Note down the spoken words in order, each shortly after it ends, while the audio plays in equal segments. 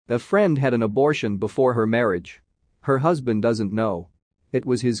A friend had an abortion before her marriage. Her husband doesn't know. It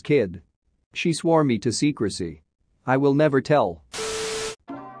was his kid. She swore me to secrecy. I will never tell.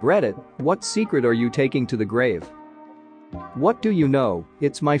 Reddit, what secret are you taking to the grave? What do you know,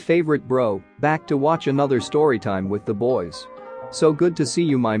 it's my favorite bro, back to watch another storytime with the boys. So good to see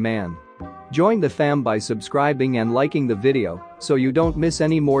you, my man. Join the fam by subscribing and liking the video so you don't miss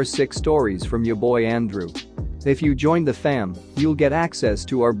any more sick stories from your boy Andrew. If you join the fam, you'll get access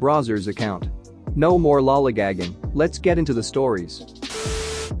to our browser's account. No more lollygagging, let's get into the stories.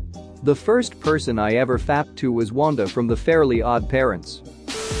 The first person I ever fapped to was Wanda from the Fairly Odd Parents.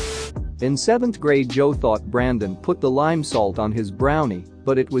 In 7th grade, Joe thought Brandon put the lime salt on his brownie,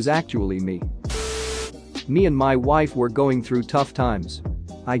 but it was actually me. Me and my wife were going through tough times.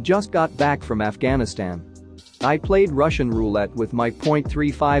 I just got back from Afghanistan. I played Russian roulette with my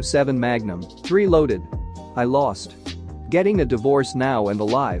 .357 Magnum, 3 loaded. I lost. Getting a divorce now and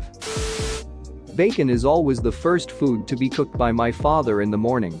alive. Bacon is always the first food to be cooked by my father in the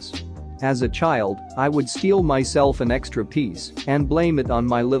mornings. As a child, I would steal myself an extra piece and blame it on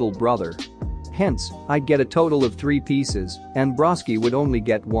my little brother. Hence, I'd get a total of 3 pieces, and Broski would only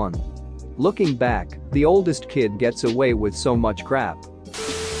get 1. Looking back, the oldest kid gets away with so much crap.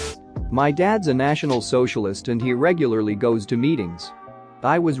 My dad's a National Socialist and he regularly goes to meetings.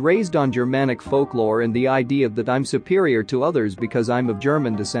 I was raised on Germanic folklore and the idea that I'm superior to others because I'm of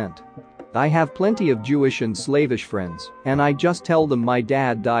German descent. I have plenty of Jewish and Slavish friends, and I just tell them my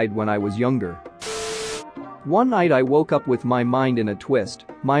dad died when I was younger. One night I woke up with my mind in a twist.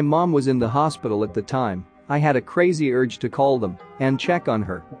 My mom was in the hospital at the time. I had a crazy urge to call them and check on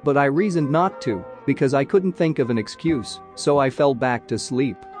her, but I reasoned not to because I couldn't think of an excuse, so I fell back to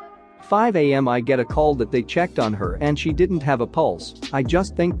sleep. 5 a.m. I get a call that they checked on her and she didn't have a pulse. I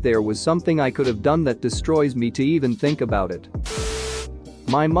just think there was something I could have done that destroys me to even think about it.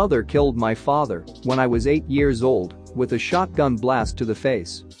 My mother killed my father when I was 8 years old with a shotgun blast to the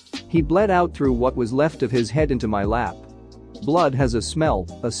face. He bled out through what was left of his head into my lap. Blood has a smell,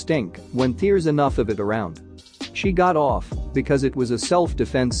 a stink, when there's enough of it around. She got off because it was a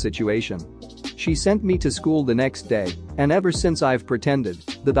self-defense situation. She sent me to school the next day, and ever since I've pretended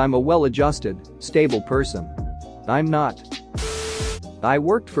that I'm a well-adjusted, stable person. I'm not. I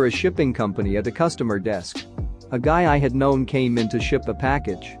worked for a shipping company at a customer desk. A guy I had known came in to ship a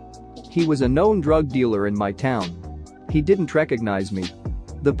package. He was a known drug dealer in my town. He didn't recognize me.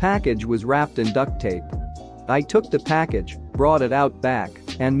 The package was wrapped in duct tape. I took the package, brought it out back,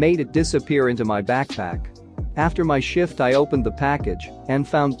 and made it disappear into my backpack. After my shift I opened the package and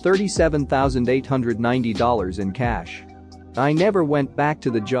found $37,890 in cash. I never went back to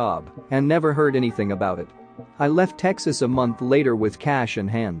the job and never heard anything about it. I left Texas a month later with cash in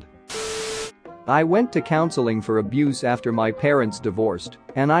hand. I went to counseling for abuse after my parents divorced,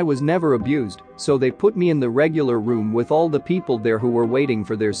 and I was never abused, so they put me in the regular room with all the people there who were waiting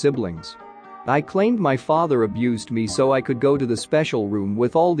for their siblings. I claimed my father abused me so I could go to the special room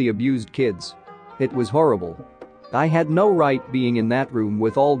with all the abused kids. It was horrible. I had no right being in that room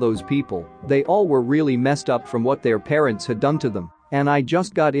with all those people. They all were really messed up from what their parents had done to them, and I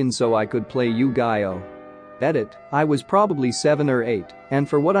just got in so I could play Yu-Gi-Oh! Edit, I was probably 7 or 8, and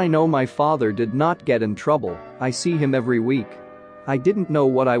for what I know my father did not get in trouble. I see him every week. I didn't know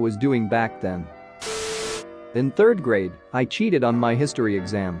what I was doing back then. In 3rd grade, I cheated on my history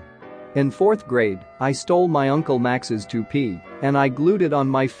exam. In 4th grade, I stole my Uncle Max's toupee, and I glued it on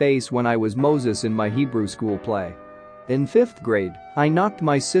my face when I was Moses in my Hebrew school play. In 5th grade, I knocked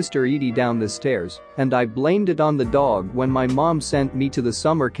my sister Edie down the stairs, and I blamed it on the dog when my mom sent me to the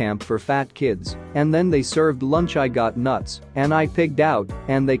summer camp for fat kids, and then they served lunch. I got nuts, and I pigged out,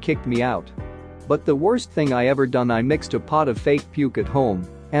 and they kicked me out. But the worst thing I ever done, I mixed a pot of fake puke at home,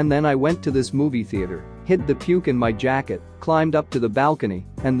 and then I went to this movie theater, hid the puke in my jacket, climbed up to the balcony,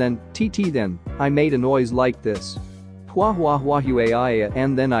 and then, then, I made a noise like this. Hua hua hua huaya,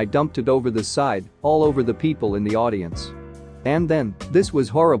 and then I dumped it over the side, all over the people in the audience. And then, this was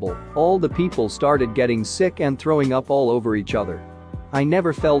horrible, all the people started getting sick and throwing up all over each other. I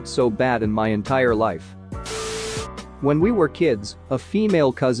never felt so bad in my entire life. When we were kids, a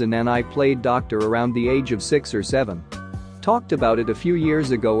female cousin and I played doctor around the age of 6 or 7. Talked about it a few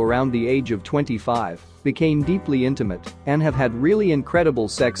years ago around the age of 25, became deeply intimate, and have had really incredible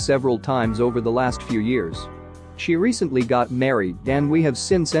sex several times over the last few years. She recently got married and we have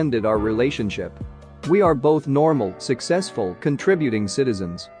since ended our relationship. We are both normal, successful, contributing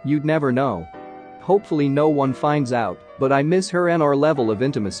citizens. You'd never know. Hopefully no one finds out, but I miss her and our level of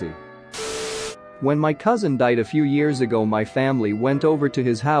intimacy. When my cousin died a few years ago, my family went over to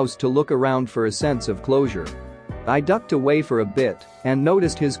his house to look around for a sense of closure. I ducked away for a bit and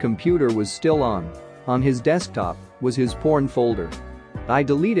noticed his computer was still on. On his desktop was his porn folder. I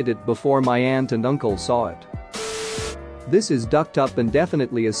deleted it before my aunt and uncle saw it. This is ducked up and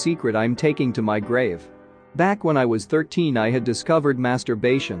definitely a secret I'm taking to my grave. Back when I was 13 I had discovered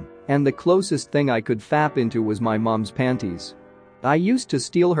masturbation, and the closest thing I could fap into was my mom's panties. I used to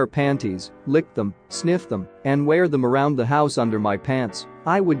steal her panties, lick them, sniff them, and wear them around the house under my pants.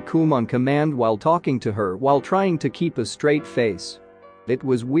 I would cum on command while talking to her while trying to keep a straight face. It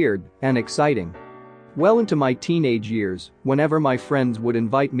was weird and exciting. Well into my teenage years, whenever my friends would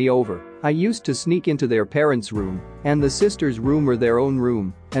invite me over, I used to sneak into their parents' room and the sisters' room or their own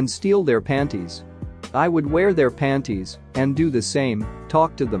room and steal their panties. I would wear their panties and do the same,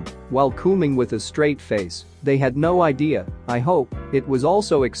 talk to them while cooming with a straight face. They had no idea, I hope. It was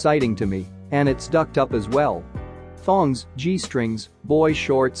also exciting to me, and it's ducked up as well. Thongs, G-strings, boy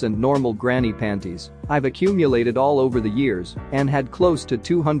shorts and normal granny panties I've accumulated all over the years and had close to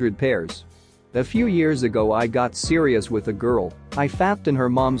 200 pairs. A few years ago I got serious with a girl. I fapped in her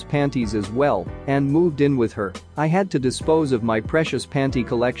mom's panties as well and moved in with her. I had to dispose of my precious panty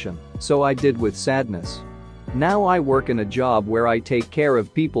collection, so I did with sadness. Now I work in a job where I take care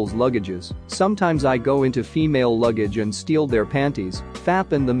of people's luggages. Sometimes I go into female luggage and steal their panties,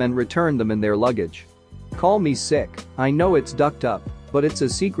 fap in them and return them in their luggage. Call me sick, I know it's ducked up, but it's a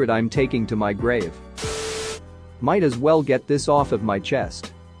secret I'm taking to my grave. Might as well get this off of my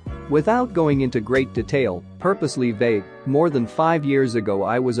chest. Without going into great detail, purposely vague, more than 5 years ago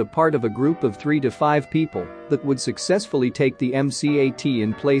I was a part of a group of 3 to 5 people that would successfully take the MCAT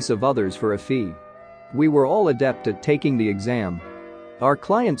in place of others for a fee. We were all adept at taking the exam. Our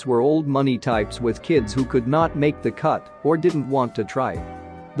clients were old money types with kids who could not make the cut or didn't want to try.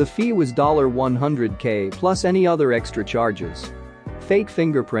 The fee was $100K plus any other extra charges. Fake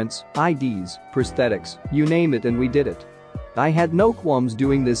fingerprints, IDs, prosthetics, you name it, and we did it. I had no qualms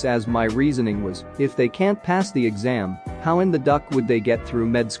doing this as my reasoning was, if they can't pass the exam, how in the duck would they get through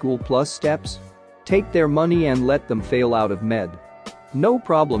med school plus steps? Take their money and let them fail out of med. No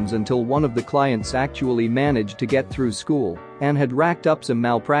problems until one of the clients actually managed to get through school and had racked up some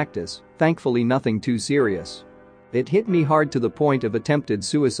malpractice, thankfully nothing too serious. It hit me hard to the point of attempted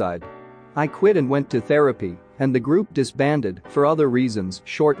suicide. I quit and went to therapy, and the group disbanded for other reasons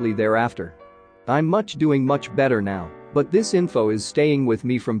shortly thereafter. I'm doing much better now. But this info is staying with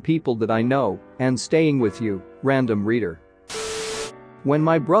me from people that I know and staying with you, random reader. When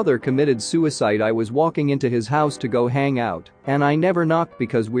my brother committed suicide I was walking into his house to go hang out, and I never knocked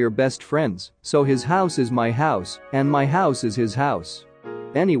because we're best friends, so his house is my house and my house is his house.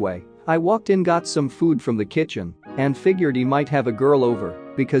 Anyway, I walked in, got some food from the kitchen, and figured he might have a girl over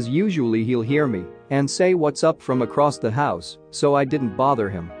because usually he'll hear me and say what's up from across the house, so I didn't bother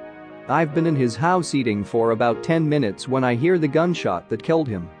him. I've been in his house eating for about 10 minutes when I hear the gunshot that killed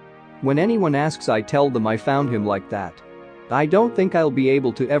him. When anyone asks I tell them I found him like that. I don't think I'll be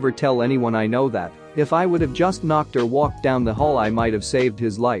able to ever tell anyone I know that. If I would have just knocked or walked down the hall I might have saved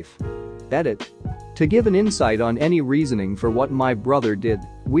his life. Edit. To give an insight on any reasoning for what my brother did,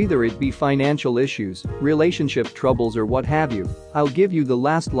 whether it be financial issues, relationship troubles or what have you, I'll give you the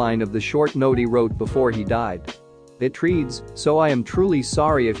last line of the short note he wrote before he died. It reads, "So I am truly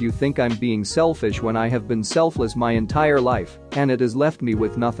sorry if you think I'm being selfish when I have been selfless my entire life, and it has left me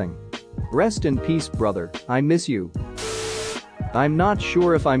with nothing. Rest in peace, brother, I miss you." I'm not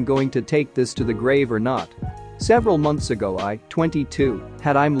sure if I'm going to take this to the grave or not. Several months ago I, 22,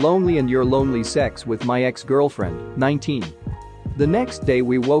 had I'm lonely and you're lonely sex with my ex-girlfriend, 19. The next day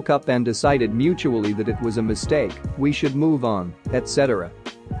we woke up and decided mutually that it was a mistake, we should move on, etc.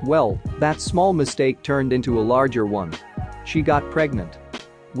 Well, that small mistake turned into a larger one. She got pregnant.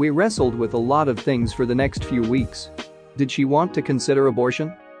 We wrestled with a lot of things for the next few weeks. Did she want to consider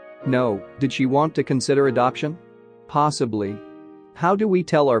abortion? No. Did she want to consider adoption? Possibly. How do we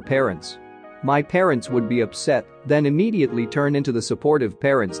tell our parents? My parents would be upset, then immediately turn into the supportive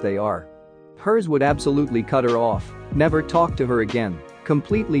parents they are. Hers would absolutely cut her off, never talk to her again,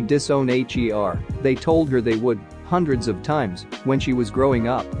 completely disown her. They told her they would, hundreds of times, when she was growing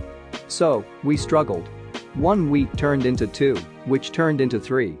up. So, we struggled. 1 week turned into 2, which turned into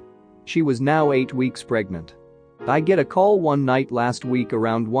 3. She was now 8 weeks pregnant. I get a call one night last week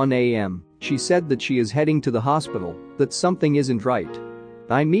around 1 a.m. She said that she is heading to the hospital, that something isn't right.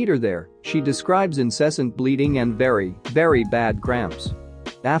 I meet her there, she describes incessant bleeding and very, very bad cramps.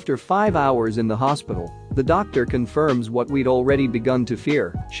 After 5 hours in the hospital, the doctor confirms what we'd already begun to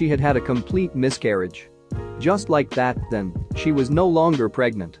fear, she had had a complete miscarriage. Just like that, then, she was no longer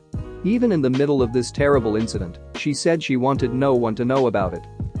pregnant. Even in the middle of this terrible incident, she said she wanted no one to know about it.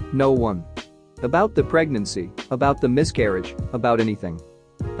 No one. About the pregnancy, about the miscarriage, about anything.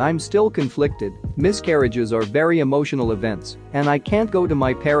 I'm still conflicted. Miscarriages are very emotional events, and I can't go to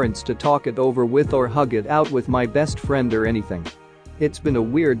my parents to talk it over with or hug it out with my best friend or anything. It's been a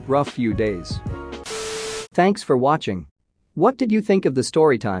weird, rough few days. Thanks for watching. What did you think of the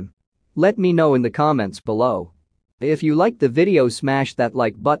story time? Let me know in the comments below. If you liked the video, smash that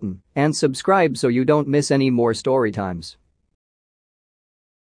like button and subscribe so you don't miss any more story times.